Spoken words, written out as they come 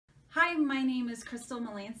Hi, my name is Crystal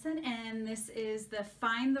Melanson, and this is the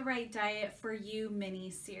Find the Right Diet for You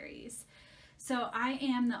mini series. So I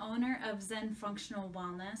am the owner of Zen Functional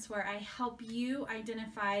Wellness, where I help you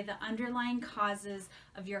identify the underlying causes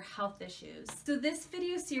of your health issues. So this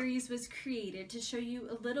video series was created to show you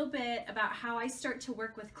a little bit about how I start to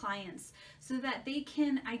work with clients so that they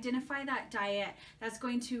can identify that diet that's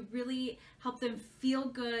going to really help them feel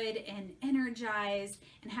good and energized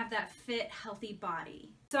and have that fit, healthy body.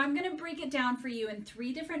 So I'm going to break it down for you in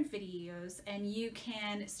 3 different videos, and you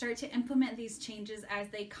can start to implement these changes as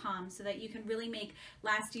they come so that you can really make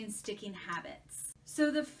lasting, sticking habits. So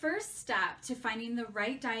the first step to finding the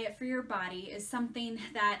right diet for your body is something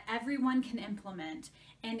that everyone can implement,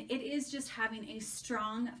 and it is just having a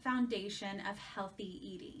strong foundation of healthy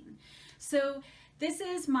eating. So this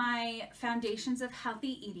is my Foundations of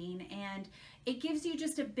Healthy Eating, and it gives you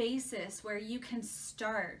just a basis where you can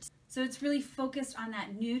start. So it's really focused on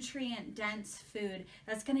that nutrient-dense food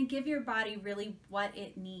that's going to give your body really what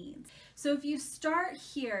it needs. So if you start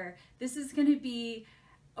here, this is going to be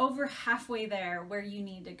over halfway there where you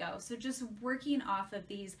need to go. So just working off of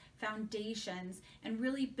these foundations and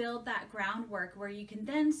really build that groundwork where you can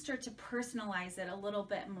then start to personalize it a little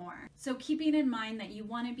bit more. So keeping in mind that you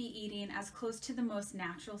want to be eating as close to the most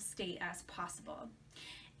natural state as possible.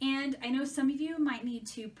 And I know some of you might need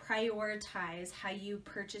to prioritize how you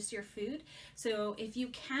purchase your food. So if you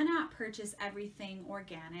cannot purchase everything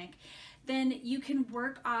organic, then you can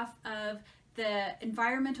work off of the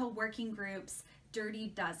Environmental Working Group's Dirty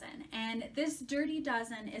Dozen. And this Dirty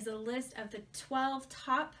Dozen is a list of the 12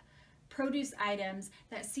 top produce items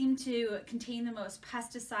that seem to contain the most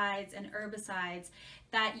pesticides and herbicides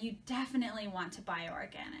that you definitely want to buy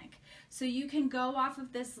organic. So you can go off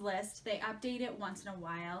of this list, they update it once in a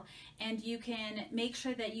while, and you can make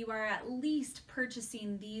sure that you are at least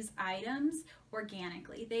purchasing these items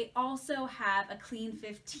organically. They also have a Clean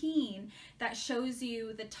 15 that shows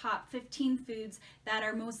you the top 15 foods that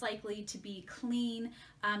are most likely to be clean,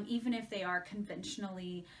 even if they are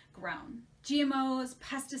conventionally grown. GMOs,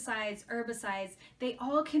 pesticides, herbicides, they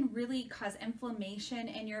all can really cause inflammation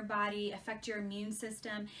in your body, affect your immune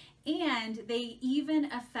system, and they even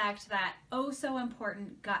affect that oh so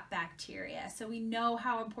important gut bacteria. So we know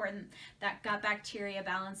how important that gut bacteria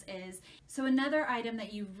balance is. So another item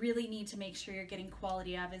that you really need to make sure you're getting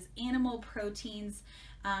quality of is animal proteins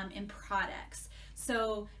and products.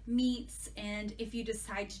 So meats, and if you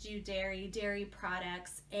decide to do dairy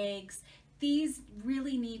products, eggs, these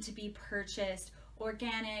really need to be purchased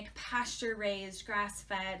organic, pasture-raised,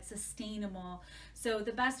 grass-fed, sustainable. So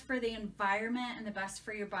the best for the environment and the best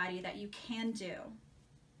for your body that you can do.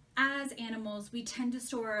 As animals, we tend to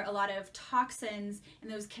store a lot of toxins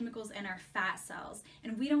and those chemicals in our fat cells,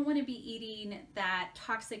 and we don't want to be eating that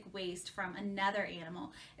toxic waste from another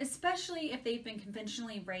animal, especially if they've been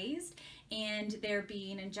conventionally raised and they're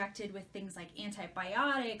being injected with things like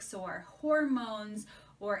antibiotics or hormones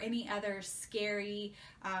or any other scary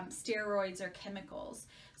steroids or chemicals.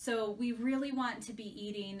 So we really want to be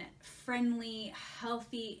eating friendly,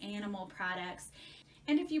 healthy animal products.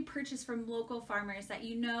 And if you purchase from local farmers that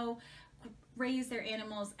you know raise their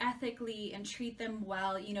animals ethically and treat them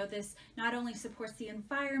well, you know, this not only supports the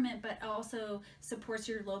environment but also supports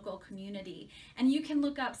your local community. And you can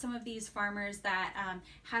look up some of these farmers that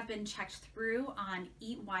have been checked through on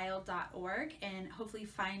eatwild.org and hopefully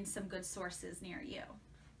find some good sources near you.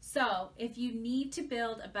 So if you need to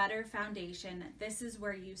build a better foundation, this is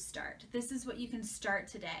where you start. This is what you can start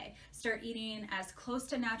today. Start eating as close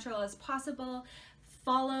to natural as possible.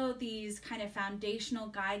 Follow these kind of foundational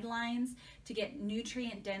guidelines to get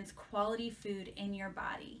nutrient-dense quality food in your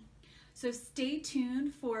body. So stay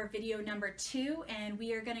tuned for video number 2, and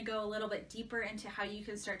we are going to go a little bit deeper into how you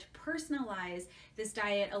can start to personalize this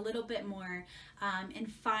diet a little bit more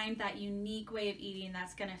and find that unique way of eating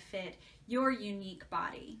that's going to fit your unique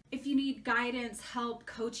body. If you need guidance, help,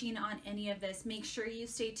 coaching on any of this, make sure you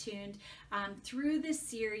stay tuned through this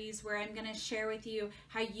series where I'm going to share with you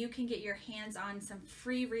how you can get your hands on some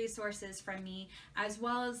free resources from me, as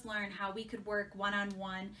well as learn how we could work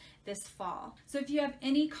one-on-one this fall. So if you have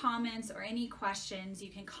any comments or any questions, you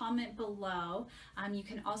can comment below. You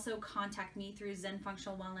can also contact me through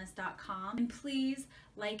zenfunctionalwellness.com. And please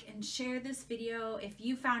like and share this video if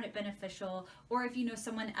you found it beneficial or if you know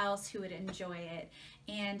someone else who would enjoy it.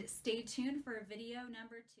 And stay tuned for video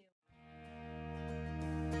number 2.